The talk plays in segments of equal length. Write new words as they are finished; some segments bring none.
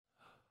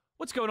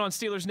What's going on,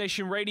 Steelers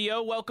Nation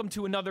Radio? Welcome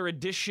to another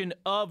edition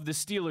of the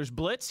Steelers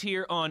Blitz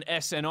here on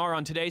SNR.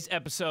 On today's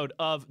episode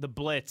of The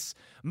Blitz,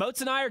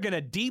 Moats and I are going to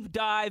deep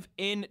dive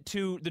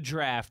into the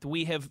draft.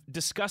 We have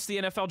discussed the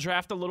NFL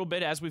draft a little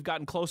bit as we've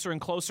gotten closer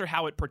and closer,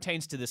 how it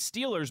pertains to the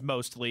Steelers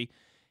mostly.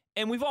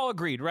 And we've all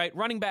agreed, right?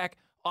 Running back,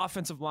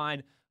 offensive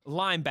line,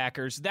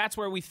 linebackers, that's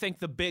where we think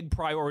the big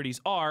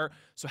priorities are.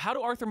 So how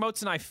do Arthur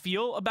Moats and I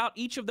feel about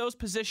each of those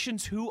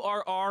positions? Who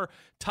are our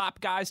top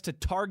guys to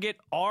target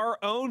our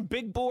own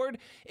big board,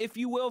 if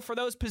you will, for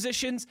those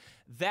positions?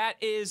 That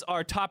is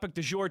our topic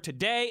du jour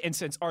today. And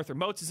since Arthur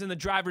Moats is in the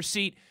driver's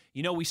seat,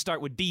 you know we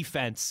start with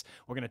defense.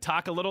 We're going to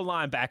talk a little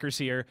linebackers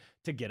here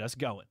to get us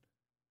going.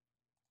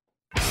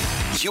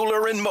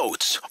 Euler and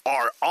Moats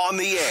are on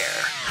the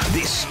air.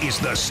 This is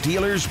the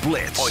Steelers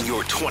Blitz on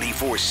your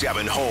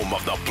 24/7 home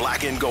of the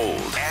black and gold.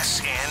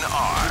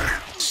 SNR,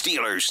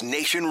 Steelers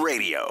Nation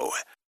Radio.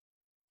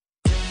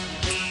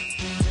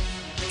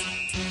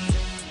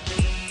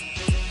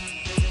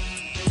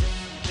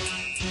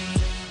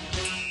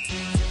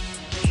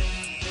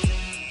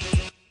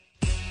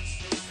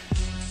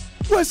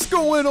 What's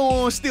going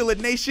on, Steeler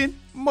Nation?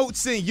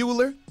 Moats and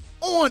Euler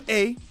on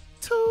a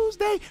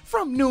Tuesday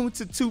from noon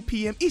to 2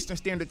 p.m. Eastern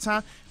Standard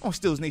Time on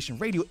Steelers Nation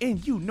Radio.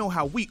 And you know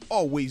how we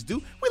always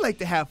do. We like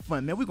to have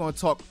fun, man. We're going to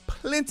talk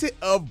plenty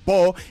of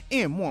ball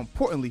and, more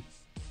importantly,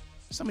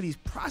 some of these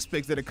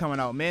prospects that are coming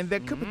out, man,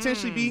 that could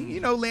potentially be,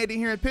 landing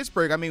here in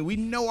Pittsburgh. I mean, we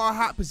know our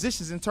hot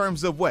positions in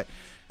terms of what?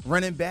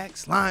 Running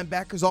backs,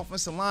 linebackers,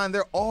 offensive line.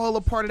 They're all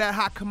a part of that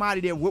hot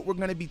commodity and what we're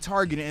going to be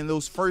targeting in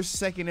those first,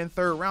 second, and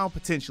third round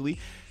potentially.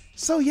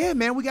 So, yeah,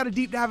 man, we got to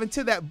deep dive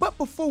into that. But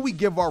before we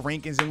give our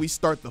rankings and we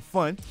start the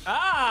fun,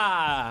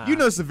 you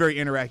know it's a very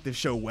interactive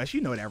show, Wes.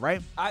 You know that,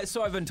 right?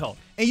 So I've been told.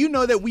 And you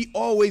know that we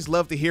always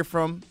love to hear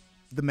from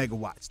the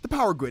megawatts, the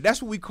power grid.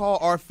 That's what we call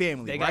our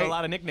family, They right? got a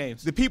lot of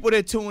nicknames. The people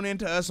that tune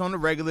into us on the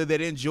regular,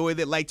 that enjoy,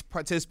 that like to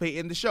participate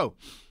in the show.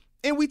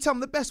 And we tell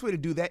them the best way to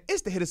do that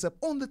is to hit us up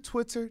on the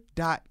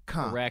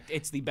Twitter.com. Correct.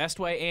 It's the best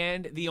way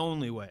and the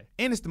only way.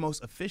 And it's the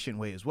most efficient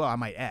way as well, I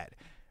might add.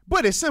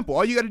 But it's simple.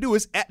 All you got to do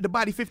is at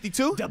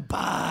TheBody52. The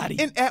body.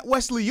 And at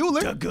Wesley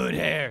Euler. The good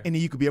hair. And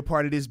then you could be a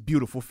part of this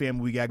beautiful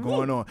family we got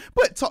going on.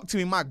 But talk to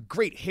me, my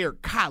great hair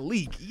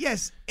colleague.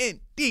 Yes,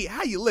 indeed.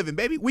 How you living,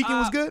 baby? Weekend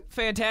was good?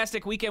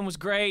 Fantastic. Weekend was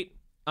great.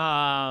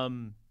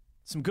 Some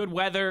good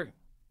weather.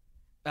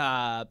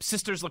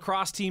 Sister's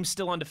lacrosse team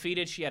still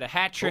undefeated. She had a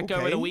hat trick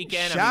over the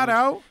weekend. Shout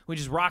out. We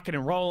just rocking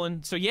and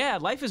rolling. So, yeah,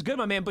 life is good,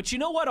 my man. But you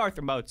know what,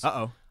 Arthur Moats?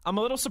 Uh-oh. I'm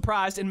a little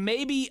surprised, and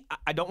maybe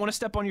I don't want to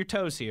step on your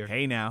toes here.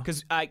 Hey, now.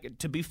 Because,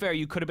 to be fair,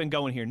 you could have been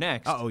going here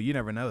next. Uh-oh, you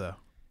never know, though.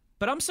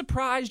 But I'm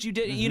surprised you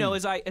did.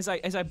 As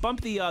I bump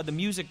the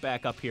music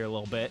back up here a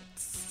little bit,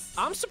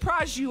 I'm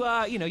surprised you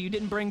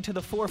didn't bring to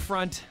the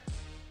forefront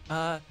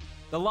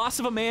the loss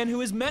of a man who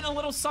has meant a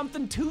little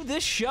something to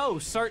this show,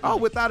 certainly. Oh,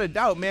 without a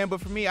doubt, man.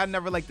 But for me, I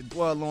never like to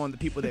dwell on the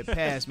people that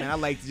passed, man. I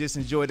like to just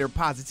enjoy their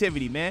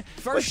positivity, man.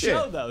 First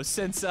show, though,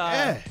 since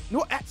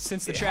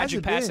since the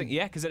tragic passing. Been.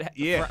 Yeah, because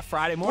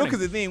Friday Well, morning.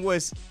 because the thing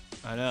was,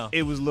 I know.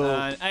 it was a little.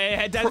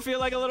 It doesn't feel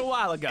like a little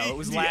while ago. It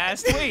was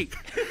last week.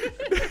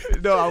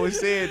 No, I was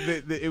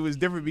saying that it was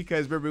different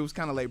because, remember, it was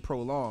kind of like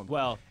prolonged.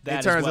 Well, that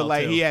in terms as well, of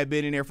like too. he had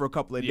been in there for a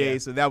couple of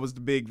days, so that was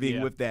the big thing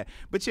with that.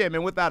 But yeah,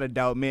 man, without a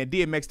doubt, man,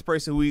 DMX, the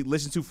person who we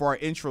listened to for our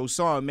intro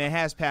song, man,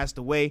 has passed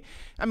away.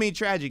 I mean,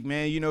 tragic,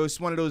 man. It's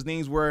one of those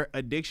things where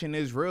addiction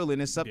is real,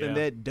 and it's something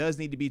that does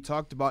need to be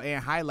talked about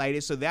and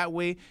highlighted, so that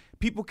way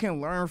people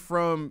can learn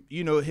from,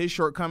 his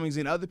shortcomings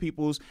and other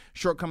people's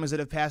shortcomings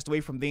that have passed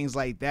away from things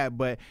like that.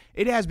 But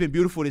it has been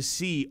beautiful to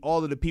see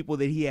all of the people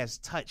that he has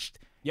touched.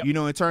 Yep.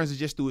 In terms of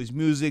just through his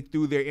music,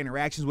 through their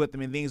interactions with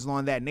him and things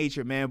along that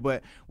nature, man.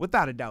 But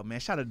without a doubt, man,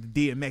 shout out to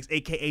DMX,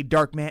 a.k.a.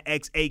 Darkman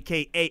X,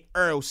 a.k.a.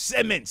 Earl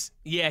Simmons.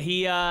 Yeah,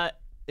 he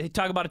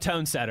talk about a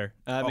tone setter.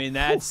 I mean,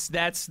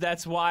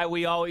 that's why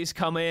we always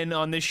come in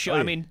on this show. Oh,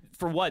 yeah. I mean,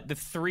 for what, the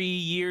 3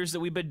 years that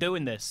we've been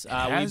doing this?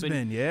 We've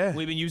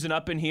been using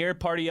Up in Here,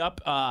 Party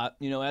Up,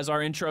 as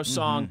our intro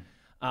song.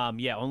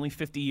 Only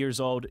 50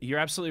 years old. You're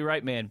absolutely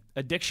right, man.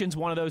 Addiction's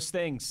one of those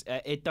things.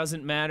 It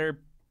doesn't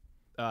matter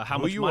how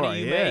much money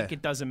you make.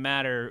 It doesn't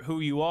matter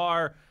who you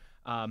are.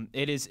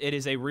 It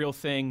is a real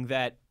thing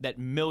that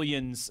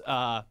millions,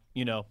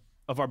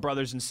 of our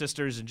brothers and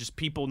sisters and just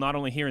people not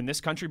only here in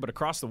this country but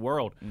across the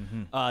world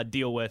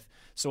deal with.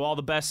 So all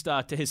the best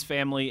to his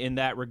family in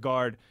that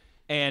regard.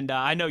 And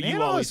I know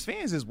you always his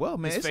fans as well,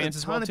 man. His fans it's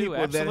as a ton well of too, people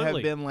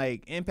absolutely. that have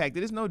been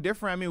impacted. It's no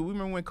different. I mean, we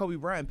remember when Kobe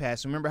Bryant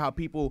passed. Remember how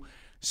people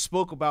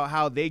spoke about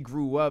how they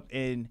grew up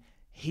and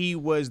he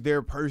was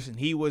their person.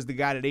 He was the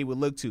guy that they would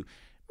look to.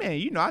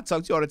 Man, I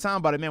talk to you all the time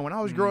about it, man. When I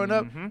was growing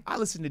up, I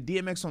listened to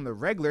DMX on the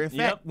regular. In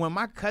fact, when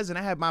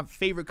I had my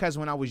favorite cousin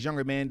when I was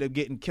younger, man, ended up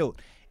getting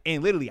killed.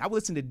 And literally, I would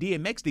listen to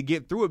DMX to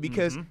get through it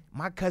because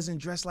my cousin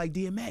dressed like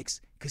DMX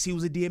because he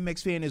was a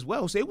DMX fan as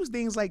well. So it was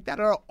things like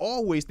that I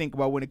always think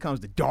about when it comes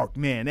to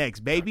Darkman X,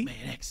 baby.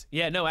 Darkman X.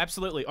 Yeah, no,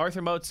 absolutely.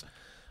 Arthur Moats,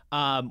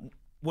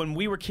 when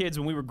we were kids,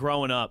 when we were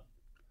growing up,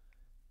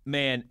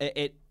 man,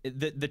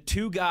 the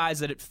two guys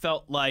that it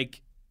felt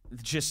like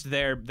just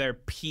their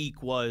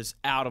peak was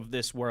out of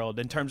this world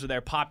in terms of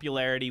their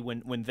popularity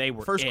when they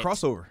were First it.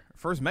 crossover,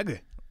 first mega.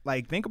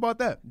 Like, think about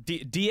that.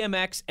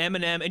 DMX,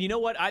 Eminem, and you know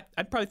what?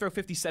 I'd probably throw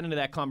 50 Cent into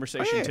that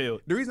conversation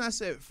too. The reason I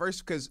said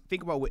first, because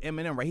think about with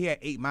Eminem, right? He had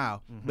 8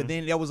 Mile, but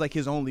then that was like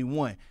his only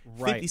one.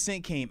 Right. 50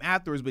 Cent came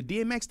afterwards, but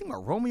DMX, think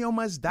about Romeo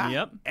Must Die.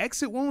 Yep.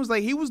 Exit One was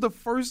like, he was the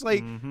first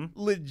like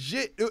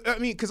legit. I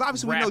mean, because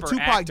obviously we know Rapper,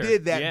 Tupac actor.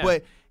 did that, Yeah.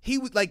 but he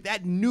was like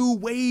that new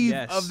wave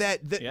Yes. of that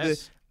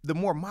Yes. the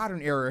more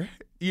modern era,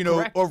 you know,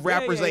 Correct. of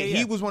rappers. Yeah, like yeah.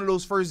 he was one of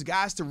those first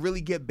guys to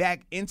really get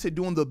back into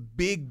doing the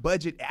big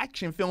budget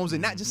action films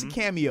and not just a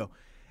cameo.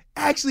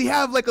 Actually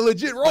have like a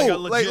legit role.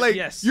 Like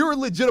yes. you're a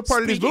legit a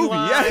part of this Speaking movie.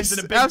 lines Yes, and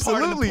a big part of the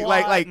absolutely.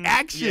 plot Like and-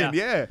 action.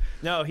 Yeah.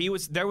 No,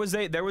 there was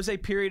a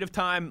period of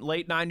time,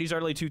 late 90s,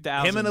 early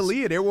 2000s. Him and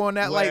Aaliyah, they were on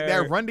that like where-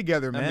 that run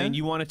together, man. I mean,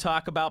 you want to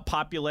talk about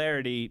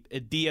popularity?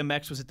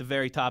 DMX was at the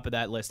very top of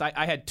that list.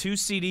 I had 2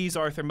 CDs,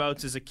 Arthur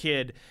Moats, as a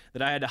kid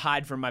that I had to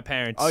hide from my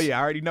parents. Oh yeah,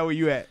 I already know where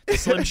you at.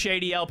 Slim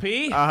Shady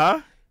LP.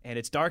 Uh-huh. And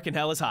It's Dark and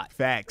Hell is Hot.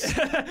 Facts.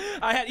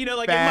 I had,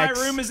 like Facts.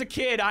 in my room as a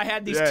kid, I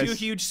had these Yes. 2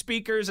 huge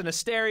speakers and a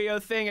stereo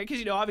thing.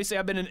 Because, obviously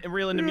I've been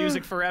real into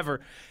music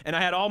forever. And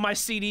I had all my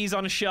CDs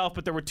on a shelf,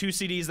 but there were 2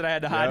 CDs that I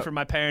had to hide Yep. from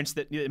my parents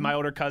that my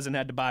older cousin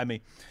had to buy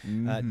me.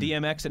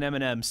 DMX and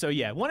Eminem. So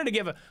yeah, wanted to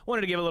give a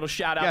little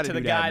shout out Gotta to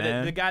the do guy that,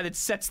 man. the guy that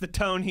sets the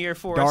tone here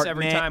for us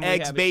every Darkman time we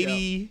X have a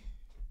baby.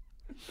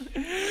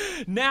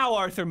 show. Now,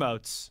 Arthur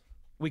Moats,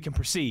 we can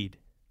proceed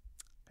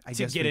I to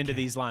guess get we into can.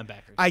 these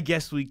linebackers. I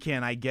guess we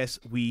can. I guess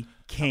we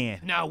can.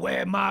 Now,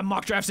 where my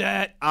mock drafts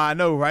at? I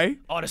know, right?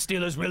 Are the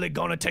Steelers really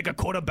gonna take a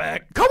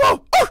quarterback? Come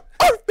on.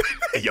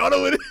 Y'all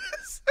know what it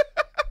is.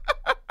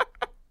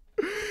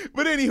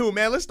 But anywho,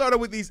 man, let's start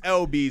off with these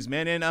LBs,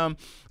 man. And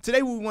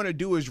today what we want to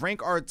do is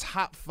rank our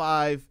top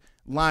 5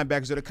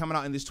 linebackers that are coming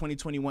out in this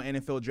 2021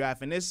 NFL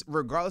draft. And this,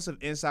 regardless of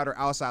inside or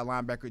outside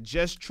linebacker,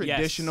 just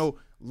traditional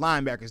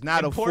linebackers,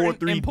 not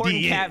Important- a 4-3 important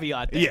DN.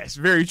 caveat there. Yes,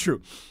 very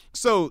true.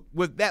 So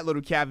with that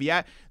little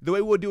caveat, the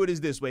way we'll do it is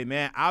this way,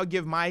 man. I'll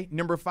give my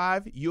number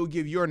 5, you'll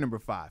give your number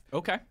 5.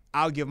 Okay.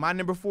 I'll give my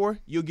number 4.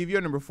 You'll give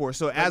your number 4.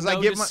 So as I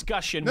no give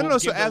discussion, my we'll no.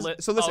 give the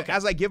So listen. okay.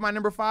 As I give my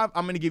number 5,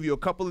 I'm going to give you a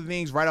couple of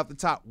things right off the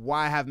top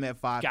why I have them at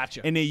 5.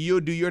 Gotcha. And then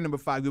you'll do your number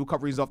 5. We'll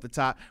cover these off the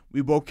top.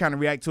 We both kind of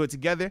react to it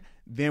together.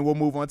 Then we'll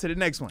move on to the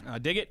next one. I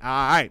dig it. All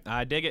right.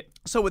 I dig it.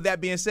 So with that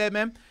being said,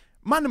 man,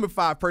 my number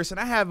 5 person,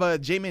 I have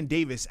Jamin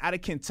Davis out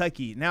of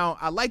Kentucky. Now,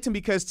 I liked him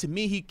because to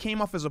me, he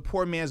came off as a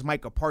poor man's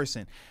Micah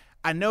Parsons.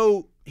 I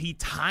know he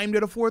timed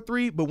at a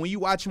 4-3, but when you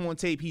watch him on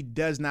tape, he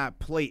does not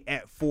play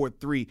at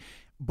 4-3.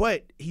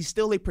 But he's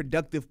still a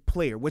productive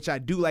player, which I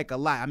do like a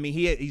lot. I mean,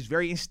 he's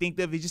very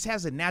instinctive. He just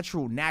has a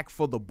natural knack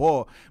for the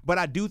ball. But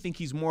I do think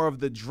he's more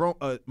of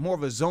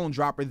a zone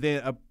dropper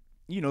than a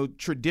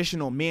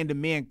traditional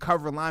man-to-man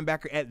cover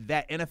linebacker at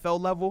that NFL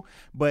level.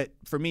 But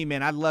for me,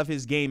 man, I love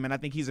his game, and I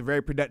think he's a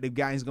very productive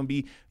guy. He's going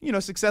to be,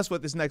 successful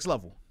at this next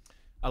level.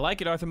 I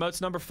like it, Arthur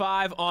Moats. Number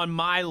 5 on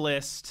my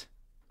list.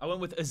 I went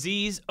with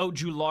Azeez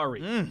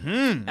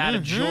Ojulari out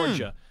of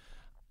Georgia.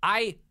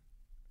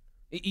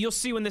 You'll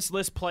see when this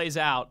list plays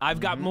out.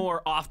 I've got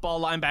more off-ball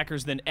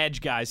linebackers than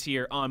edge guys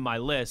here on my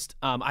list.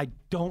 I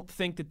don't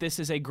think that this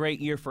is a great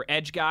year for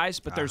edge guys,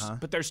 but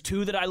there's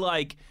 2 that I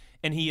like,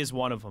 and he is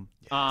one of them.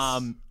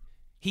 Yes.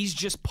 He's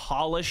just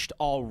polished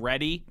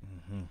already.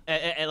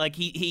 Like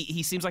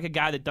he seems like a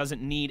guy that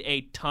doesn't need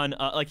a ton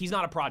of, like, he's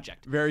not a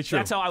project. Very true.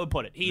 That's how I would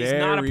put it. He is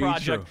not a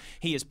project.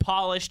 He is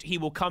polished. He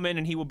will come in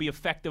and he will be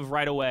effective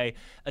right away.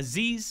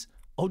 Azeez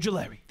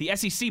Ojulari, the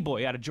SEC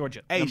boy out of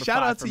Georgia. Hey, number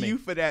shout 5 out for to me. you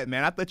for that,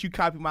 man. I thought you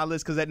copied my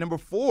list because at number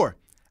 4,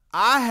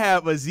 I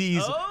have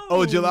Azeez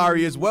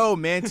Ojulari as well,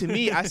 man. To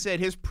me, I said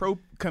his pro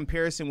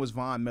comparison was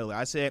Von Miller.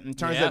 I said in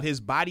terms of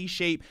his body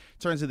shape, in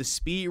terms of the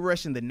speed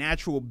rush and the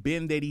natural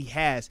bend that he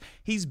has,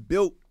 he's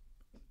built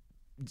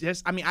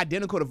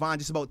identical to Von,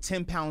 just about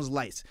 10 pounds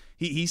light.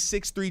 He's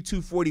 6'3",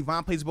 240.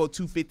 Von plays about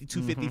 250,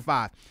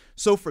 255.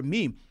 So for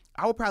me,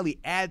 I would probably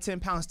add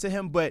 10 pounds to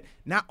him, but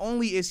not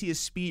only is he a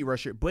speed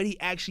rusher, but he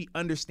actually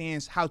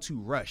understands how to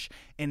rush.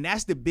 And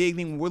that's the big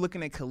thing when we're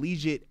looking at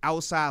collegiate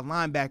outside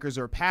linebackers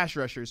or pass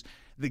rushers.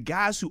 The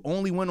guys who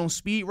only went on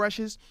speed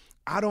rushes,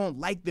 I don't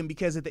like them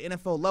because at the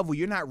NFL level,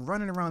 you're not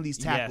running around these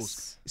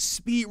tackles. Yes.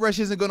 Speed rush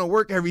isn't going to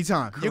work every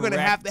time. Correct. You're going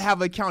to have to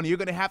have a counter. You're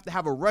going to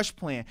have a rush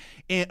plan.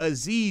 And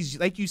Azeez,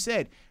 like you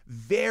said,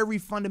 very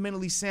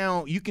fundamentally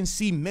sound. You can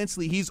see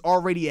mentally he's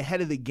already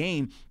ahead of the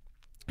game.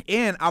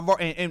 And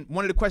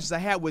one of the questions I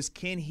had was,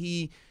 can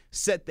he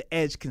set the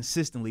edge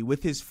consistently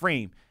with his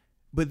frame?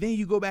 But then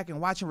you go back and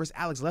watch him versus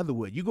Alex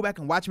Leatherwood. You go back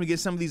and watch him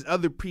against some of these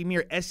other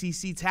premier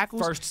SEC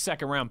tackles. First,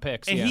 second round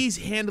picks. And he's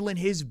handling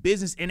his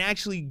business and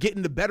actually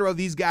getting the better of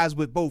these guys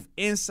with both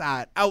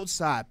inside,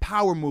 outside,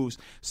 power moves.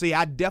 So, yeah,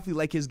 I definitely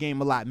like his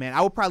game a lot, man.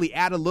 I would probably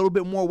add a little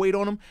bit more weight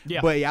on him.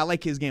 Yeah. But, yeah, I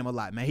like his game a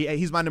lot, man.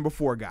 He's my number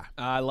 4 guy.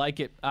 I like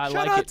it. Shout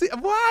out to,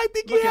 well, I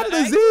think you had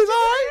Azeez. Azeez, all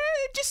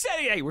right? Just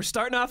say, hey, we're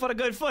starting off on a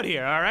good foot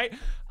here, all right?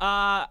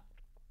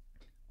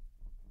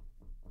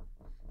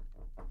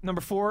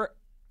 Number 4.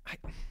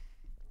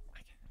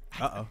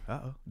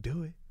 Uh-oh.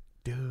 Do it.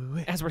 Do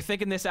it. As we're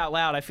thinking this out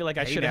loud, I feel like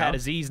I Hey, should have now. had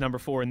Aziz number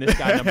 4 and this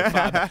guy number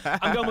 5.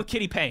 I'm going with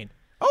Kitty Payne.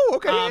 Oh,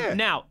 okay. Yeah.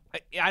 Now,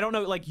 I don't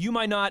know, like you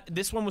might not.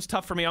 This one was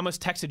tough for me. I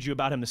almost texted you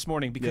about him this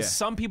morning because Yeah.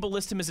 some people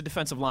list him as a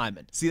defensive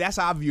lineman. See, that's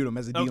how I viewed him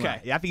as a D-line.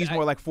 Okay. Yeah, I think he's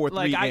more like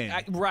 4-3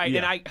 in. Right,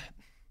 Yeah. and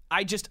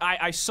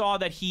I saw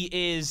that he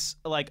is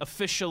like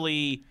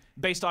officially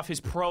based off his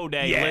pro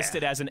day Yeah.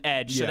 listed as an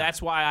edge. So Yeah.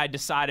 that's why I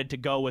decided to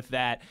go with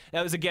that.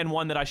 That was again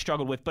one that I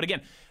struggled with. But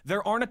again,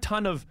 there aren't a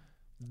ton of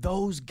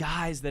those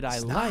guys that I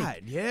like.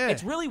 not, yeah.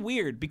 It's really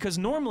weird because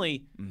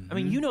normally, I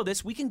mean, you know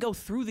this, we can go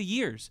through the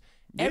years.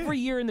 Every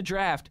year in the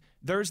draft,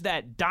 there's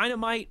that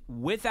dynamite,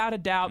 without a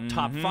doubt,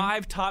 top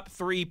 5, top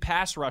 3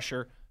 pass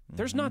rusher.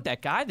 There's not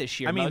that guy this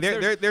year. I mean,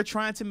 Muggs. they're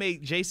trying to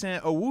make Jason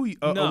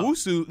Owusu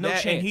No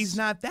that, chance. and he's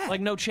not that.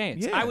 Like, no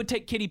chance. Yeah. I would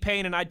take Kitty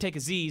Payne and I'd take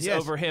Aziz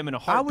Yes. over him in a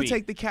I heartbeat. would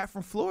take the cat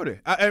from Florida.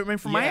 I mean,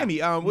 from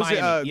Miami. Was Miami,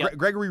 it yep.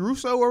 Gregory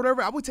Rousseau or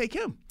whatever? I would take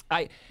him.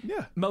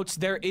 Yeah. Moats,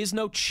 there is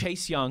no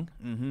Chase Young.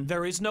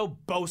 There is no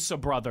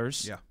Bosa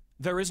brothers. Yeah.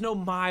 There is no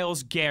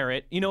Myles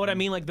Garrett. You know what I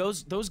mean? Like,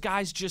 those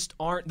guys just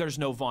aren't. There's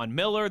no Von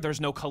Miller. There's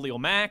no Khalil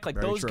Mack. Like,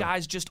 Very those true.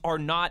 guys just are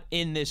not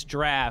in this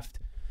draft.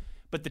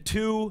 But the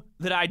two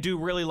that I do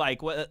really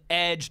like,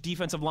 edge,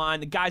 defensive line,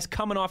 the guys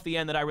coming off the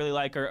end that I really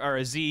like are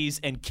Aziz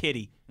and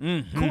Kitty.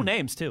 Cool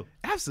names, too.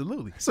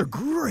 Absolutely. It's a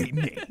great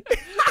name.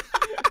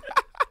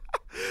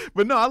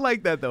 But no, I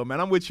like that, though, man.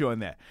 I'm with you on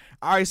that.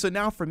 All right, so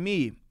now for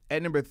me,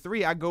 at number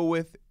 3, I go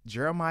with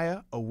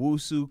Jeremiah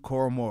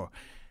Owusu-Koramoah.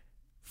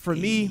 For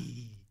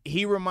me,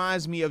 he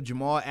reminds me of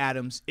Jamal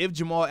Adams if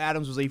Jamal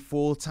Adams was a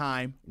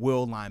full-time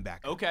will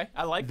linebacker. Okay,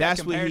 I like that That's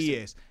what comparison. he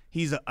is.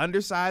 He's an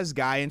undersized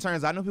guy. In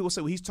terms, I know people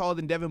say, well, he's taller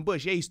than Devin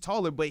Bush. Yeah, he's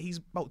taller, but he's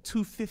about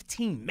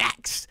 215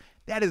 max.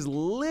 That is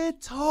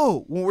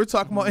little when we're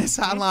talking about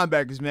inside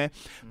linebackers, man.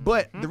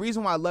 But the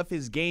reason why I love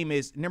his game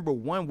is, number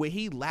one, what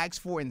he lacks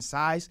for in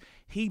size,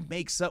 he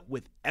makes up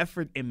with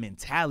effort and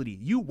mentality.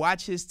 You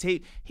watch his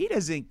tape, he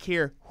doesn't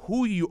care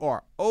who you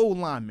are,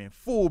 O-lineman,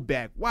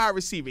 fullback, wide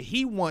receiver.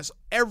 He wants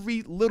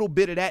every little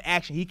bit of that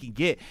action he can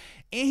get.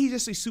 And he's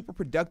just a super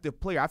productive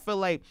player. I feel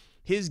like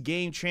his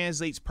game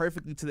translates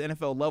perfectly to the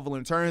NFL level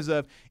in terms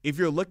of if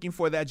you're looking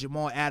for that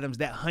Jamal Adams,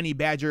 that Honey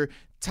Badger,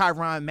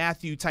 Tyrann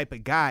Mathieu type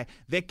of guy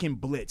that can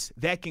blitz,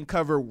 that can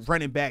cover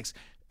running backs,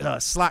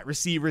 slot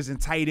receivers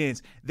and tight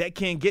ends, that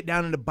can get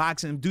down in the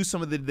box and do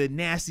some of the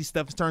nasty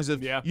stuff in terms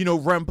of,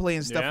 run play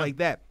and stuff like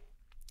that.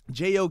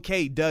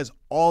 JOK does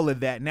all of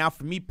that. Now,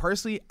 for me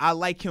personally, I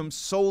like him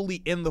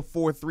solely in the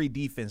 4-3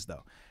 defense,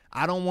 though.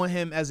 I don't want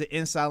him as an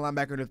inside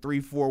linebacker in a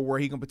 3-4 where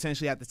he can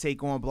potentially have to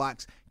take on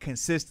blocks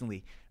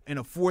consistently. In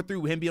a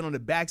 4-3 with him being on the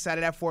backside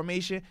of that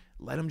formation,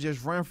 let him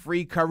just run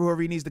free, cover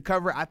whoever he needs to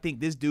cover. I think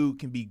this dude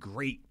can be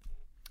great.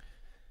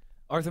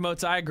 Arthur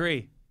Moats, I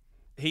agree.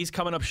 He's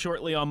coming up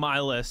shortly on my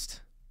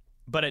list.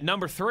 But at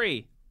number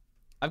 3,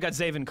 I've got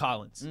Zaven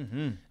Collins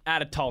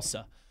out of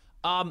Tulsa.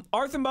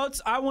 Arthur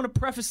Moats, I want to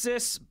preface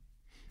this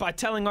by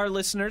telling our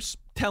listeners,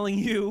 telling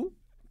you,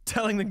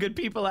 telling the good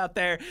people out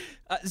there,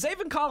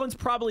 Zaven Collins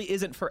probably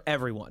isn't for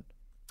everyone.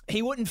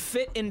 He wouldn't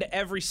fit into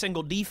every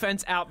single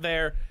defense out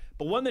there,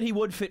 but one that he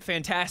would fit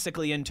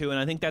fantastically into, and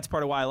I think that's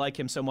part of why I like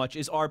him so much,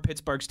 is our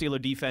Pittsburgh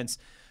Steelers defense.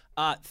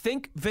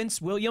 Think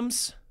Vince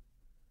Williams,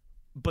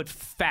 but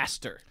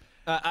faster.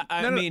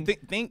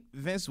 Think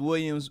Vince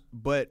Williams,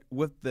 but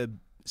with the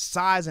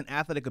size and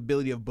athletic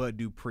ability of Bud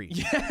Dupree.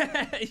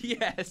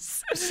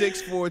 Yes.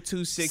 6'4",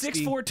 260.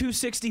 6'4",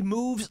 260,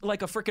 moves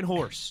like a freaking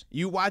horse.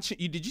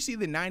 Did you see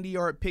the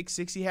 90-yard pick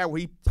six he had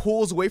where he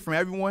pulls away from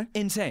everyone?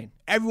 Insane.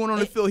 Everyone on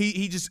the field,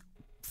 he just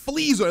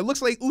flees on it.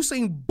 Looks like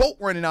Usain Bolt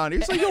running on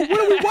it. It's like, yo, what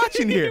are we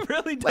watching here? It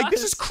really does. Like,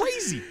 this is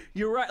crazy.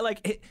 You're right.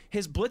 Like,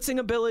 his blitzing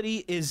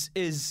ability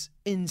is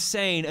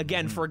insane.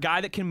 Again, for a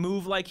guy that can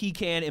move like he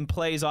can and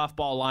plays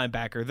off-ball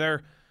linebacker.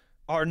 There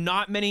are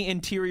not many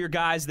interior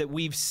guys that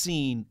we've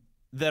seen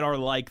that are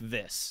like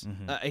this.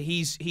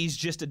 He's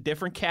just a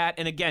different cat.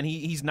 And again,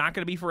 he's not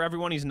going to be for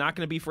everyone. He's not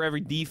going to be for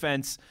every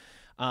defense.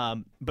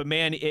 But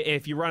man,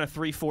 if you run a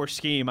 3-4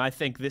 scheme, I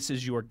think this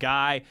is your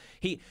guy.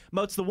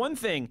 Moats, the one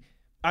thing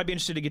I'd be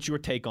interested to get your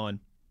take on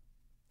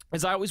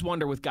is I always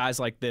wonder with guys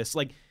like this,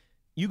 like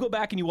you go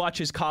back and you watch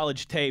his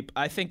college tape,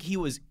 I think he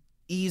was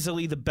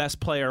easily the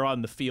best player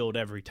on the field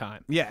every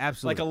time. Yeah,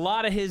 absolutely. Like a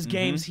lot of his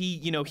games,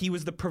 he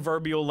was the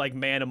proverbial like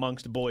man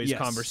amongst boys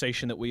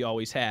conversation that we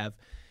always have.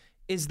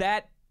 Is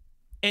that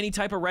any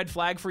type of red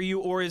flag for you,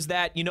 or is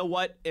that, you know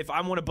what, if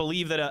I want to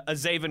believe that a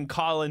Zaven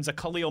Collins, a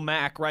Khalil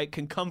Mack, right,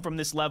 can come from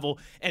this level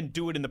and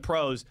do it in the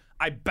pros,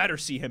 I better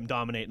see him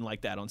dominating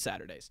like that on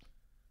Saturdays.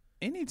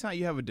 Anytime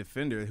you have a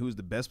defender who's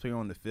the best player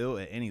on the field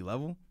at any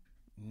level,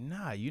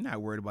 you're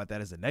not worried about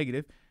that as a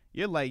negative.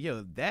 You're like,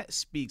 yo, that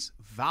speaks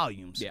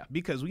volumes. Yeah.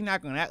 Because we're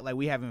not going to act like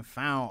we haven't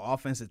found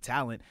offensive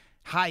talent,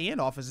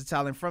 high-end offensive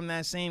talent from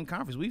that same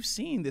conference. We've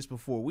seen this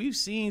before. We've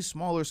seen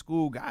smaller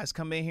school guys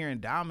come in here and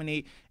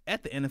dominate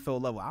at the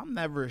NFL level. I'm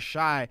never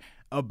shy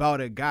about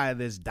a guy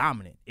that's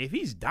dominant. If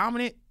he's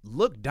dominant,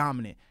 look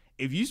dominant.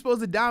 If you're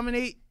supposed to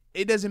dominate,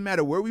 it doesn't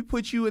matter where we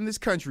put you in this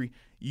country,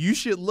 you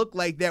should look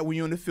like that when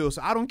you're on the field.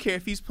 So I don't care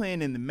if he's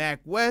playing in the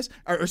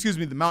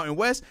the Mountain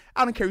West.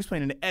 I don't care if he's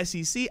playing in the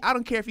SEC. I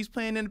don't care if he's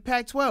playing in the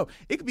Pac-12.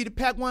 It could be the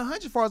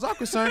Pac-100 as far as I'm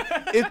concerned.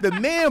 If the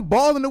man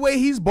balling the way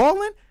he's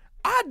balling,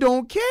 I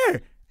don't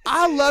care.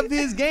 I love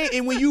his game.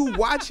 And when you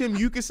watch him,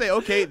 you can say,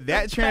 okay,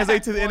 that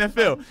translates to the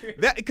NFL.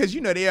 That because,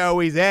 they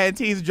always add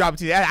teams and drop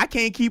teams. I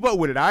can't keep up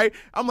with it, all right?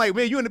 I'm like,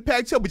 man, you're in the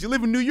Pac-12, but you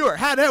live in New York.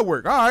 How'd that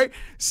work? All right.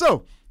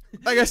 So,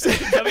 like I said,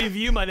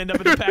 WVU might end up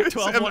in the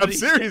Pac-12. I'm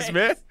serious,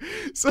 man.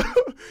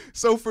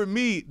 So for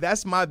me,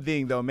 that's my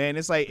thing, though, man.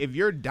 It's like if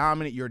you're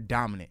dominant, you're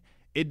dominant.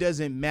 It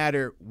doesn't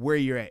matter where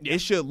you're at. Yeah.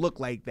 It should look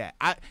like that.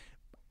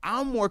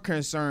 I'm more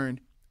concerned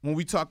when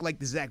we talk like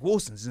the Zach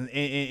Wilsons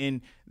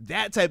and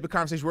that type of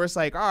conversation where it's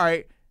like, all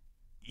right,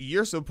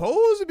 you're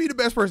supposed to be the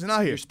best person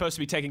out here. You're supposed to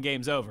be taking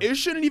games over. It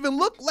shouldn't even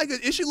look like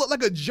it should look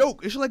like a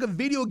joke. It should look like a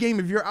video game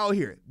if you're out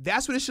here.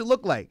 That's what it should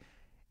look like.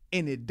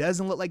 And it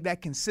doesn't look like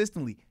that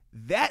consistently.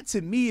 That,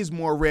 to me, is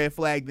more red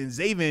flag than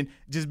Zaven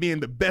just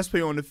being the best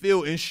player on the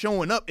field and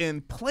showing up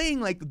and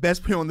playing like the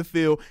best player on the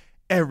field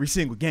every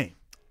single game.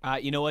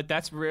 You know what?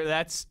 That's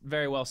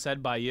very well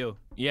said by you.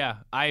 Yeah,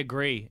 I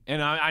agree.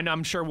 And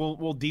I'm sure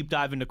we'll deep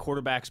dive into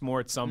quarterbacks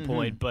more at some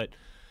point, but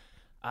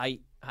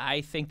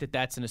I think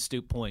that's an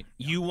astute point.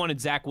 You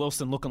wanted Zach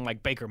Wilson looking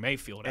like Baker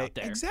Mayfield out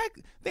there.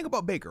 Exactly. Think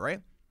about Baker,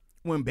 right?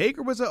 When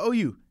Baker was at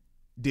OU,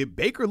 did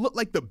Baker look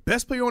like the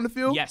best player on the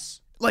field?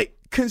 Yes. Like,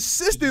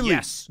 consistently.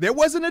 Yes. There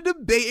wasn't a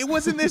debate. It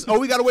wasn't this,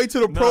 we got to wait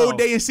till the pro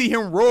day and see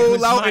him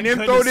roll out and then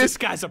throw this. This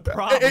guy's a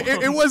problem.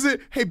 It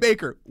wasn't, hey,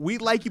 Baker, we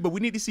like you, but we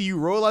need to see you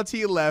roll out to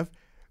your left,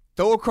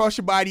 throw across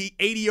your body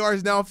 80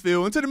 yards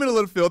downfield into the middle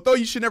of the field, throw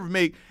you should never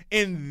make,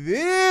 and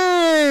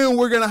then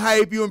we're going to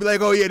hype you and be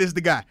like, oh, yeah, this is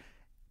the guy.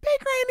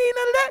 Baker ain't need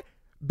none of that.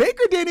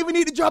 Baker didn't even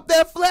need to drop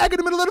that flag in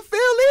the middle of the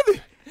field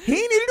either. He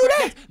didn't need to do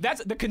that.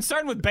 That's the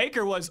concern with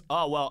Baker was,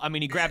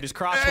 he grabbed his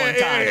crotch one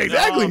time.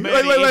 Exactly. Oh,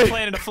 man, he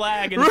planted a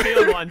flag in the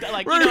field one.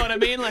 Like, you know what I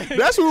mean? Like,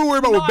 that's what we're worried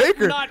about with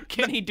Baker. Not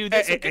can he do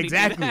this or can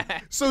exactly. he do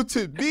that? So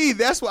to me,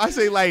 that's why I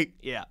say, like,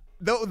 yeah.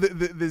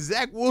 The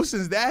Zach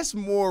Wilsons, that's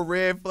more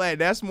red flag.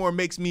 That's more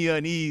makes me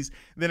unease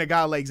than a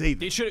guy like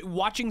Xavier.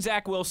 Watching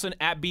Zach Wilson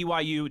at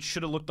BYU, it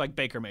should have looked like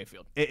Baker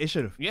Mayfield. It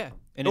should have. Yeah.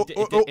 And it did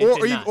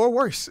not. Or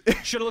worse.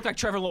 Should have looked like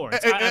Trevor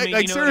Lawrence. Like, you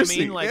know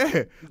seriously, what I mean?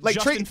 yeah. Like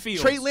Justin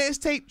Fields. Trey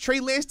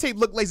Lance tape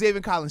looked like Xavier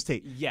Collins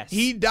tape. Yes.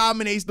 He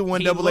dominates the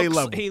 1AA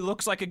level. He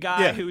looks like a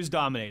guy who's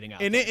dominating out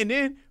there. And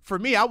then for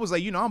me, I was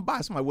like, I'm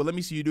biased. I'm like, well, let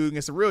me see you do it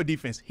against a real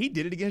defense. He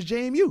did it against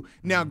JMU.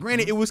 Now,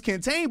 granted, it was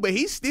contained, but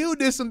he still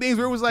did some things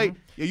where it was like,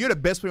 you're the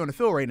best player on the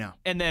field right now.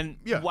 And then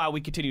while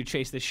we continue to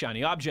chase this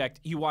shiny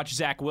object, you watch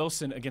Zach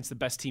Wilson against the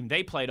best team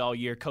they played all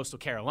year, Coastal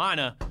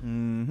Carolina,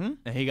 and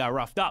he got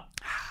roughed up.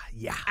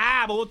 Yeah.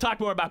 But we'll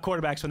talk more about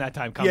quarterbacks when that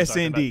time comes. Yes,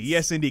 indeed.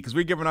 Yes, indeed. Because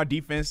we're giving our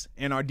defense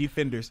and our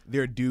defenders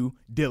their due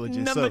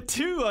diligence. Number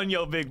 2 on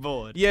your big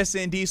board. Yes,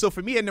 indeed. So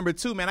for me at number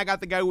 2, man, I got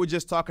the guy we were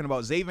just talking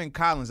about, Zaven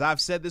Collins. I've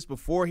said this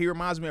before. He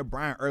reminds me of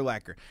Brian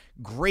Urlacher.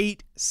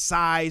 Great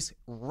size,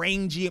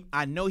 rangy.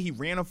 I know he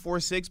ran a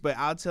 4.6, but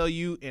I'll tell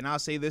you, and I'll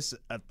say this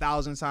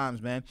 1,000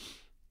 times, man,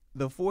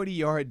 the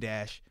 40-yard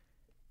dash,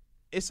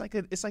 it's like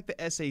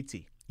the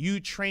SAT. You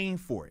train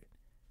for it.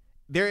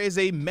 There is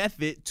a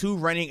method to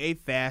running a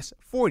fast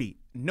 40.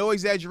 No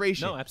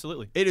exaggeration. No,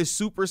 absolutely. It is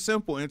super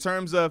simple in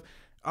terms of,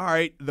 all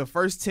right, the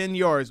first 10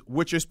 yards,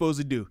 what you're supposed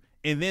to do.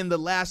 And then the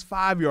last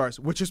 5 yards,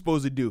 what you're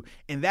supposed to do.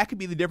 And that could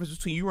be the difference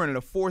between you running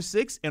a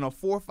 4.6 and a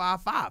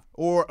 4.55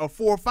 or a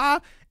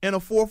 4.5 and a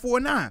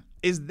 4.49.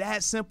 It's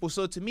that simple.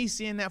 So to me,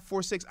 seeing that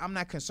 4.6, I'm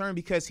not concerned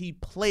because he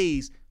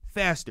plays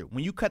faster.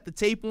 When you cut the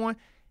tape on,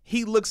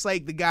 he looks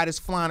like the guy that's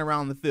flying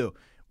around the field.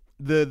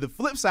 The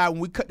flip side, when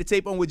we cut the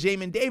tape on with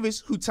Jamin Davis,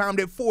 who timed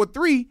at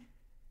 4.3,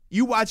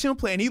 you watch him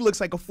play, and he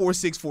looks like a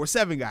 4.6,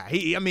 4.7 guy.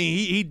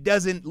 He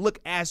doesn't look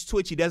as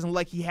twitchy. He doesn't look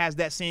like he has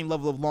that same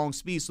level of long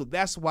speed. So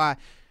that's why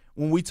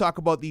when we talk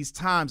about these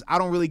times, I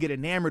don't really get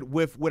enamored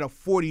with what a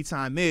 40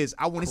 time is.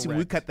 I want to see when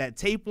we cut that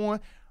tape on,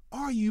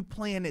 are you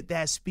playing at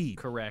that speed?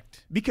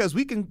 Correct. Because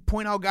we can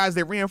point out guys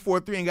that ran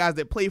 4.3 and guys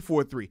that play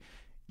 4.3.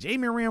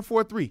 Jamin ran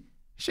 4.3.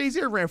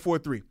 Shazier ran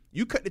 4.3.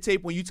 You cut the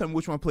tape on, you tell me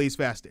which one plays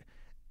faster.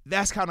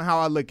 That's kind of how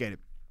I look at it.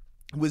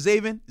 With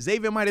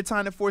Zaven might have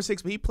timed at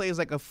 4.6, but he plays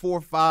like a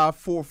 4.5,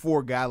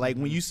 4.4 guy, like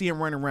when you see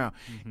him running around.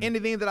 And the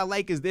thing that I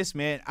like is this,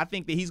 man. I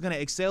think that he's going to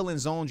excel in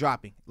zone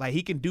dropping. Like,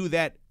 he can do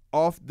that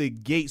off the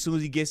gate as soon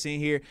as he gets in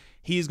here.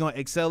 He's going to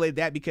excel at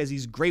that because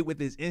he's great with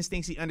his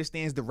instincts. He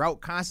understands the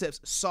route concepts,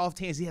 soft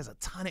hands. He has a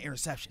ton of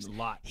interceptions. A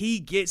lot. He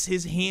gets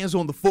his hands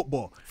on the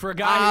football. For a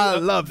guy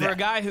for a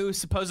guy who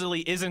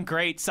supposedly isn't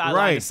great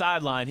sideline to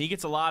sideline, he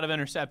gets a lot of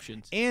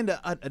interceptions. And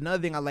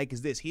another thing I like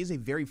is this. He is a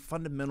very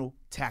fundamental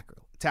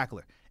tackler.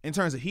 tackler. In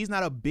terms of he's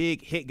not a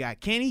big hit guy.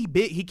 Can he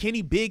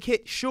big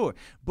hit? Sure.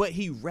 But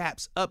he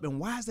wraps up. And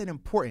why is that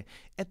important?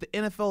 At the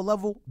NFL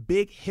level,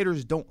 big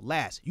hitters don't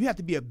last. You have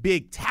to be a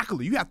big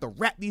tackler. You have to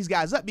wrap these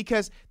guys up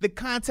because the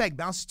contact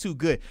bounce is too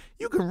good.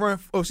 You can run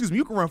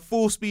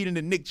full speed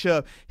into Nick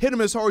Chubb, hit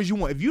him as hard as you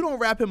want. If you don't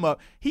wrap him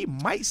up, he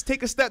might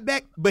take a step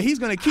back, but he's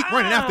going to keep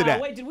running after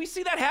that. Wait, did we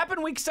see that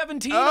happen week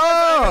 17?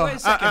 Oh, wait a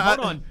second, hold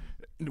on.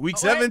 Week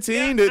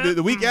 17,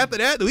 the week after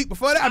that, the week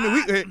before that.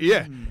 I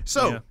mean,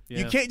 So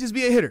you can't just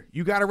be a hitter.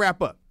 You got to wrap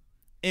up.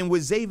 And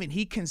with Zaven,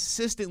 he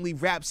consistently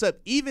wraps up,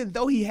 even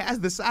though he has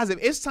the size of.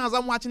 It's times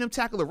I'm watching him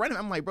tackle a running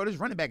back. I'm like, bro, this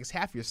running back is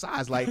half your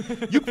size. Like,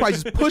 you could probably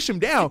just push him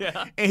down.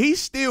 And he's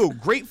still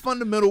great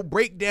fundamental,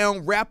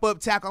 breakdown, wrap up,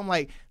 tackle. I'm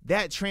like,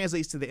 that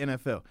translates to the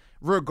NFL.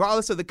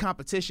 Regardless of the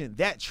competition,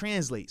 that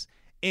translates.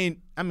 And,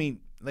 I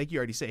mean, like you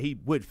already said, he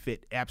would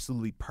fit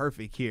absolutely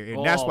perfect here.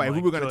 And that's why if we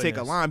were going to take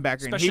a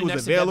linebacker and he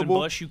was available,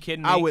 Bush, you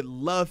kidding me? I would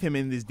love him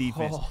in this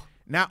defense.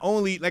 Not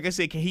only, like I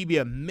said, can he be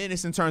a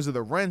menace in terms of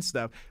the run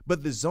stuff,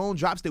 but the zone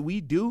drops that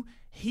we do,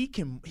 he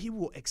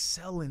will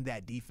excel in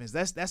that defense.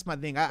 That's my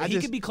thing. He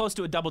could be close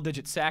to a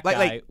double-digit sack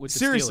guy with the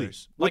seriously,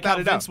 Steelers. Like how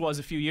Vince was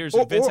a few years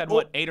ago. Vince had,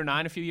 8 or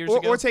 9 a few years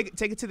ago? Or take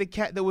it to the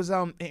cat that was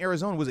in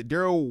Arizona. Was it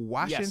Daryl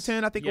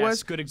Washington, I think it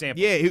was? Good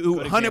example. Yeah,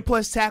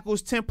 100-plus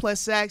tackles, 10-plus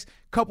sacks,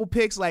 couple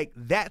picks. Like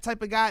that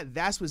type of guy,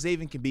 that's what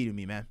Zaven can be to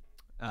me, man.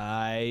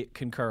 I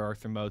concur,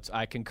 Arthur Moats.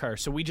 I concur.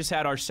 So we just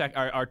had our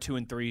 2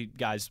 and 3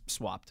 guys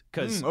swapped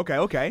because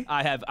okay.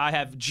 I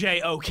have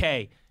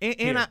JOK.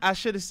 And I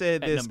should have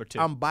said this. Number 2.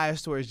 I'm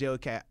biased towards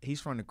JOK. He's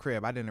from the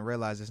crib. I didn't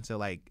realize this until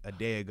like a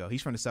day ago.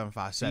 He's from the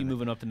 757. So you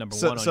moving up to number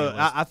 1 on so your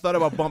list. I thought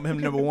about bumping him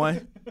to number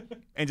 1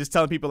 and just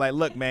telling people like,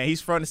 look, man,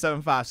 he's from the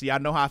 7-5. So y'all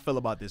know how I feel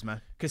about this,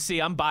 man. Because, see,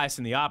 I'm biased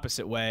in the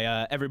opposite way.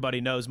 Everybody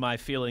knows my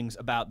feelings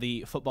about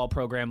the football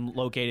program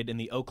located in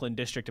the Oakland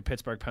district of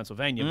Pittsburgh,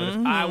 Pennsylvania. But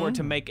if I were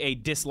to make a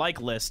dislike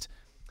list,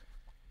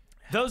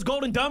 those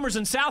Golden Domers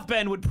in South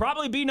Bend would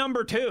probably be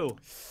number 2.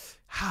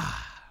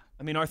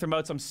 I mean, Arthur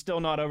Moats, I'm still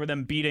not over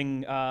them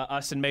beating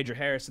us and Major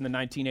Harris in the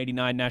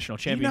 1989 national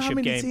championship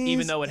game, teams?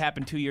 even though it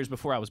happened 2 years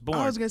before I was born.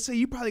 I was going to say,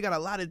 you probably got a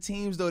lot of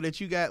teams, though, that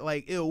you got,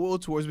 like, ill will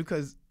towards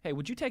because... Hey,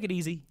 would you take it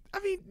easy? I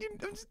mean,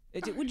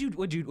 would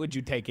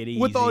you take it easy?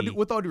 With all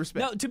due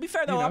respect. No, to be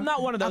fair though, I'm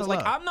not one of those.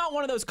 I'm not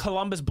one of those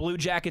Columbus Blue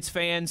Jackets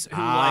fans who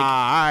who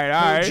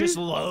just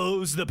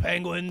loathes the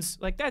Penguins.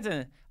 Like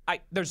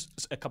there's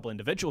a couple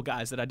individual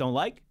guys that I don't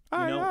like.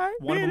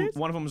 One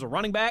of them is a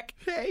running back.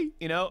 Hey,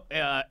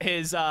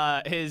 his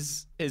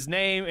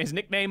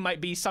nickname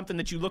might be something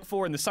that you look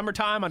for in the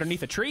summertime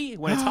underneath a tree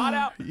when it's hot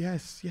out.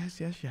 Yes.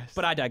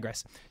 But I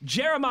digress.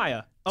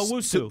 Jeremiah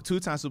Owusu,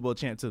 two-time Super Bowl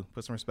champ too.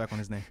 Put some respect on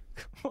his name.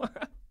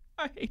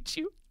 I hate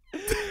you.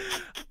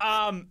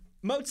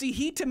 Mozi,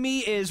 he to me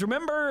is,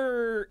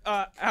 remember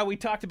how we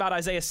talked about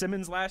Isaiah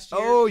Simmons last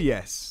year? Oh,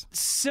 yes.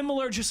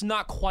 Similar, just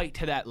not quite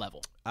to that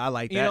level. I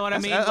like that. You know what I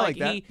mean? I like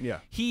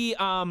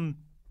that.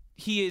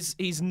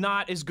 He's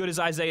not as good as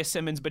Isaiah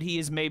Simmons, but he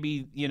is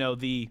maybe, I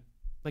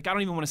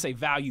don't even want to say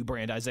value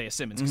brand Isaiah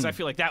Simmons because I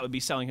feel like that would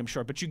be selling him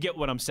short, but you get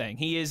what I'm saying.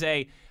 He is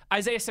a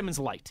Isaiah Simmons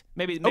light.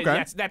 Maybe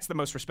that's the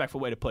most respectful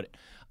way to put it.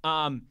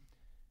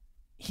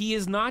 He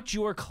is not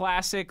your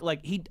classic,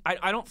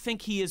 I don't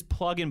think he is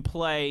plug and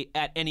play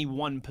at any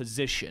one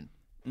position.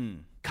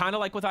 Kind of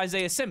like with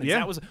Isaiah Simmons. Yeah.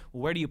 That was,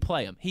 where do you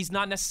play him? He's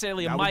not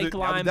necessarily a Mike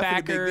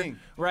linebacker,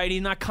 right?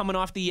 He's not coming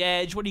off the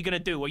edge. What are you going to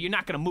do? Well, you're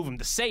not going to move him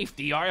to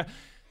safety, are you?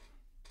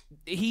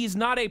 He's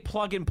not a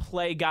plug and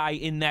play guy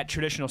in that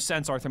traditional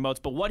sense, Arthur Moats,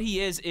 but what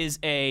he is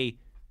a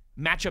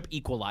matchup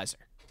equalizer,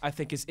 I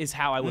think is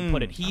how I would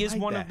put it. He is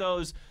one of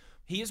those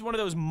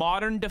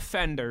modern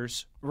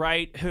defenders,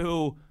 right,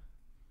 who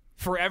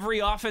for every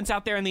offense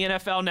out there in the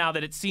NFL now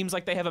that it seems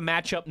like they have a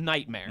matchup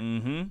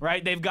nightmare,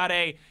 right? They've got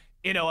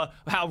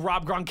how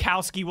Rob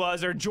Gronkowski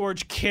was, or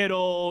George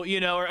Kittle,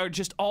 or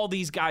just all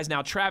these guys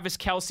now. Travis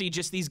Kelce,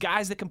 just these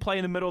guys that can play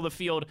in the middle of the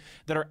field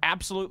that are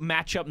absolute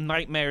matchup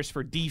nightmares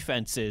for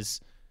defenses.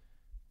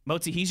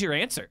 Mozi, he's your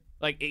answer.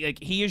 Like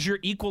he is your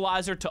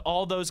equalizer to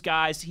all those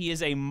guys. He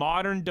is a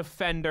modern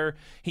defender.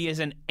 He is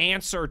an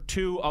answer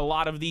to a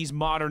lot of these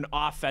modern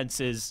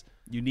offenses.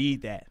 You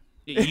need that.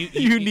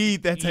 You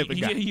need that type of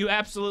guy. You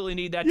absolutely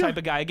need that type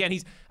of guy. Again,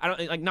 he's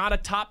not a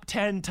top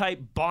 10 type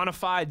bona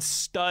fide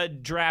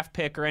stud draft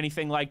pick or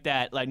anything like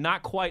that. Like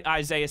not quite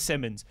Isaiah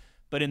Simmons,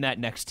 but in that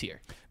next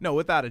tier. No,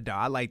 without a doubt.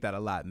 I like that a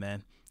lot,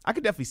 man. I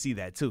could definitely see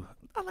that too.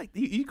 I like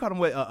you call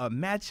him a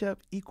matchup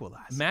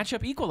equalizer.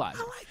 Matchup equalizer.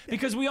 I like that.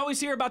 Because we always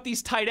hear about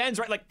these tight ends,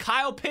 right? Like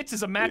Kyle Pitts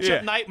is a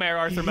matchup nightmare,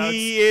 Arthur Moats.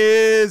 He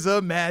is a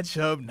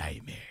matchup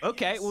nightmare.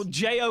 Okay, well,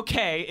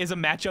 JOK is a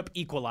matchup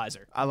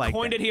equalizer. I like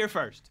Coined that. it here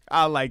first.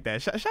 I like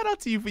that. Shout out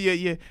to you for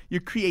your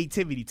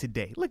creativity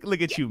today.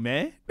 Look at you,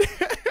 man.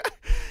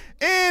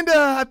 And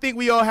I think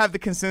we all have the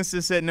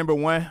consensus at number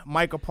 1,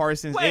 Micah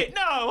Parsons.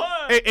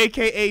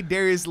 A.K.A.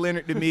 Darius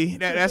Leonard to me.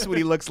 That's what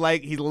he looks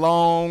like. He's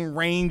long,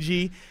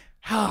 rangy,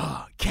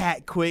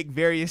 cat quick,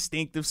 very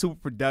instinctive, super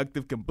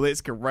productive, can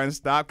blitz, can run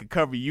stop, can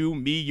cover you,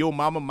 me, your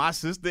mama, my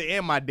sister,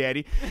 and my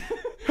daddy.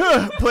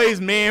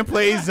 Plays man,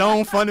 plays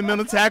zone,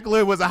 fundamental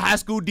tackler, was a high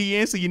school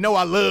DN, so you know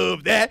I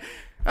love that.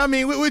 I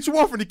mean, what you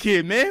want from the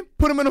kid, man?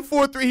 Put him in a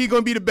 4-3, he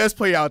going to be the best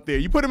player out there.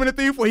 You put him in a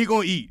 3-4, he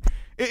going to eat.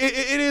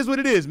 It is what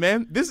it is,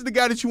 man. This is the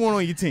guy that you want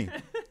on your team.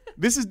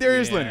 This is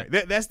Darius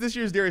Leonard. That's this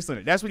year's Darius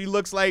Leonard. That's what he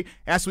looks like.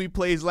 That's what he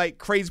plays like.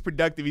 Crazy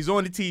productive. He's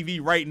on the TV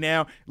right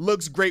now.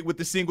 Looks great with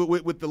the single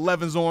with the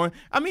 11s on.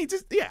 I mean,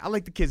 I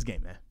like the kid's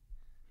game, man.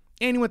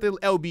 And he went to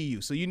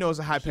LBU, so you know it's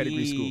a high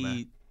pedigree school,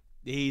 man.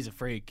 He's a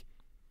freak.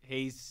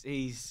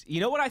 He's. You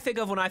know what I think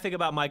of when I think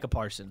about Micah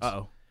Parsons?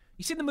 Uh-oh.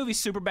 You seen the movie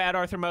Superbad,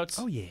 Arthur Moats?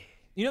 Oh, yeah.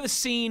 You know the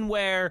scene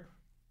where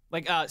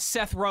like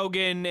Seth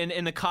Rogen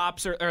and the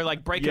cops are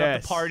like breaking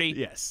up the party?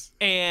 Yes.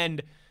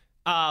 And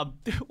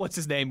what's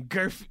his name?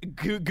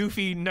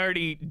 Goofy,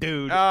 nerdy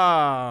dude.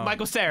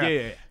 Michael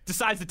Cera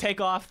decides to take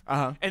off,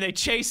 and they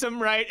chase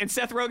him, right? And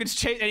Seth Rogen's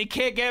chasing, and he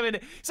can't get him.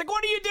 And he's like,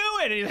 "What are you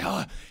doing?" And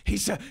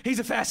he's like, "Oh, he's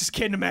the fastest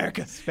kid in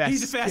America.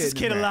 He's the fastest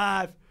kid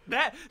alive."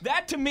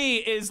 That to me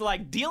is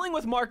like dealing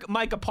with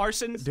Micah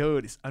Parsons.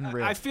 Dude, it's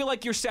unreal. I feel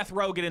like you're Seth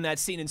Rogen in that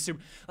scene in Super.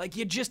 Like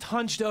you just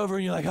hunched over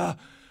and you're like,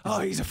 oh,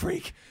 he's a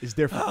freak. It's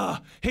different. Oh,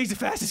 he's the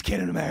fastest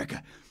kid in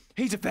America.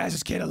 He's the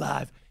fastest kid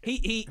alive.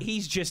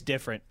 He's just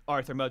different.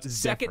 Arthur Moats.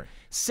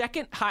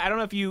 Second high. I don't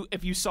know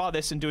if you saw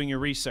this in doing your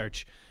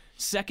research.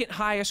 Second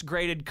highest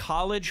graded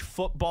college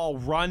football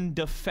run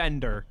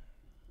defender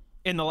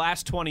in the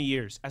last 20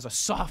 years as a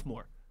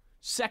sophomore.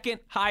 Second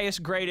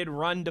highest graded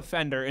run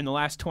defender in the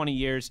last 20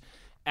 years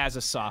as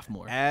a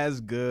sophomore. As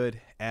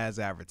good as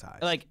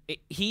advertised. Like,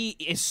 he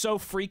is so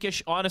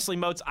freakish. Honestly,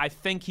 Moats, I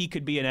think he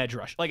could be an edge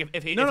rush. Like,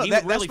 if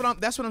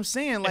that's what I'm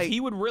saying. Like, if he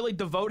would really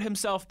devote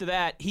himself to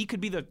that, he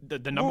could be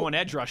the number one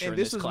edge rusher in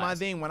this class. And this was my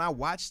thing when I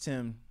watched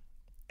him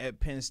at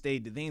Penn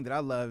State. The thing that I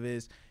love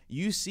is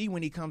you see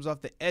when he comes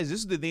off the edge. This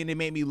is the thing that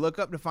made me look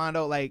up to find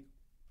out, like,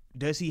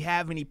 does he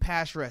have any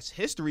pass rush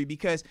history?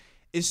 Because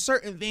it's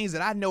certain things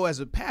that I know as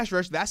a pass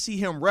rush that I see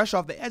him rush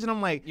off the edge, and I'm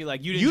like, you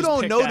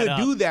don't know to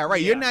do that, right?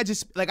 Yeah. You're not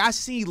just like, I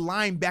see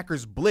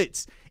linebackers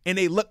blitz, and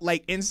they look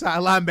like inside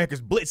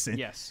linebackers blitzing.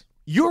 Yes.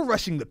 You're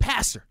rushing the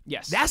passer.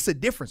 Yes. That's the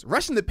difference.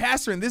 Rushing the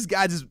passer and this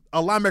guy just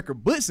a linebacker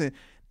blitzing,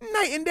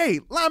 night and day.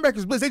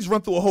 Linebackers blitz, they just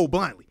run through a hole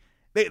blindly.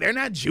 They're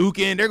not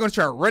juking. They're going to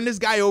try to run this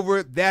guy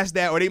over, that's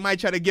that, or they might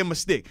try to give him a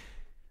stick.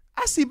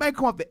 I see Mike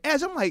come off the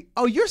edge. I'm like,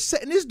 oh, you're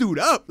setting this dude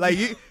up. Like,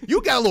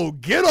 you got a little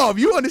get off.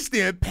 You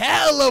understand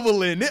pad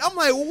leveling. I'm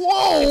like,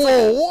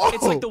 whoa.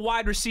 It's like the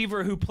wide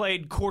receiver who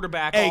played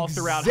quarterback all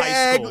throughout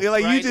high school.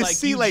 Like, right? you just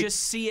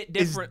see it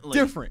differently. It's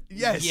different.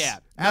 Yes. Yeah.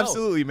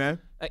 Absolutely, man.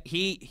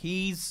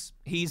 He's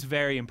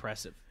very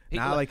impressive.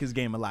 I like his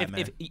game a lot,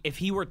 man. If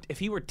he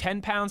were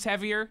 10 pounds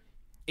heavier,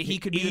 he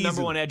could be the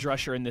number one edge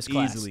rusher in this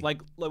class. Easily.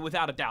 Like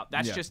without a doubt.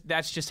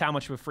 That's just how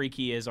much of a freak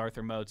he is,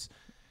 Arthur Moats.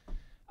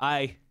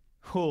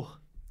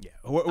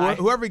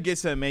 Whoever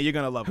gets him, man, you're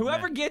gonna love him.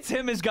 Whoever gets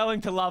him is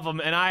going to love him,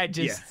 and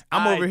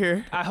I'm over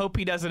here. I hope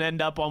he doesn't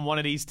end up on one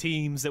of these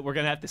teams that we're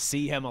gonna have to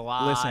see him a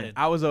lot. Listen,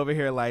 I was over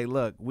here like,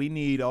 look, we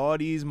need all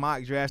these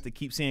mock drafts to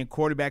keep saying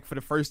quarterback for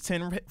the first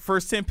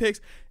 10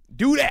 picks.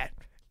 Do that,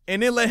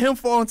 and then let him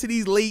fall into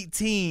these late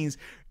teens,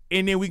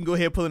 and then we can go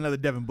ahead and pull another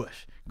Devin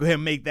Bush. Go ahead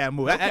and make that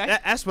move. Okay.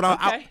 That's what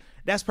I'm.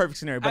 That's perfect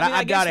scenario, but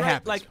I doubt it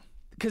happens. Like,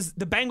 because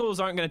the Bengals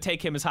aren't going to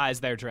take him as high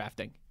as they're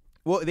drafting.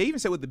 Well, they even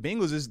said with the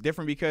Bengals is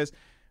different because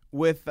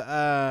with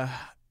Panay,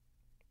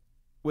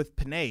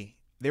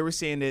 they were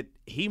saying that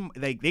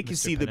they can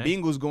see the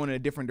Bengals going in a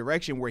different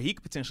direction where he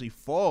could potentially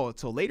fall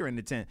till later in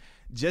the 10,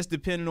 just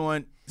depending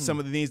on some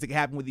of the things that can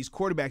happen with these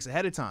quarterbacks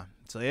ahead of time.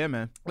 So yeah,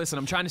 man. Listen,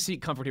 I'm trying to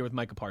seek comfort here with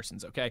Micah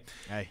Parsons. Okay,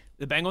 hey,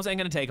 the Bengals ain't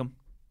going to take him,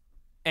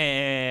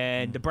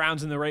 and the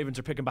Browns and the Ravens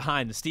are picking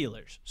behind the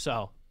Steelers.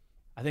 So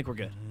I think we're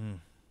good.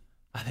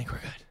 I think we're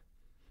good.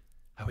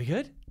 Are we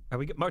good? Are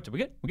we good? March, are we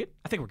good? We good?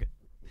 I think we're good.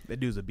 That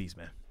dude's a beast,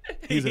 man.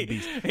 He's a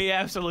beast. He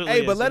absolutely is.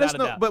 Hey, but let us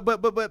know.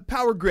 But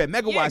Power Grid,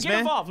 Megawise, get man.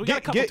 Involved. We got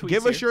a couple tweets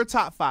give us here. your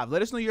top 5.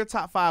 Let us know your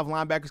top 5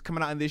 linebackers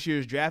coming out in this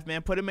year's draft,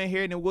 man. Put them in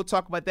here, and then we'll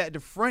talk about that at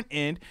the front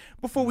end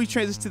before we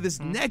transition to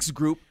this next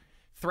group.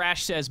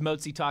 Thrash says,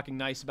 Moatsy talking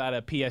nice about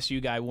a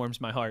PSU guy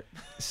warms my heart.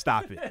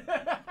 Stop it.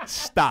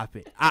 Stop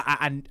it.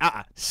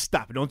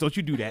 Stop it. Don't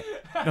you do that.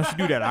 Don't you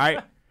do that, all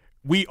right?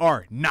 We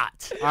are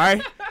not, all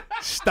right?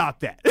 Stop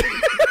that.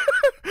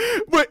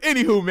 But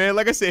anywho, man,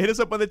 like I said, hit us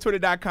up on the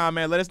Twitter.com,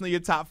 man. Let us know your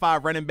top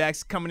 5 running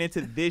backs coming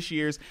into this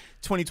year's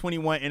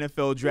 2021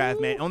 NFL Draft,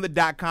 man. On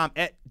the .com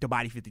at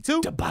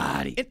DaBody52.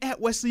 DaBody. And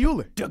at Wesley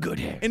Euler. The good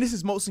hair. And this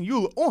is Moats and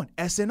Euler on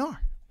SNR.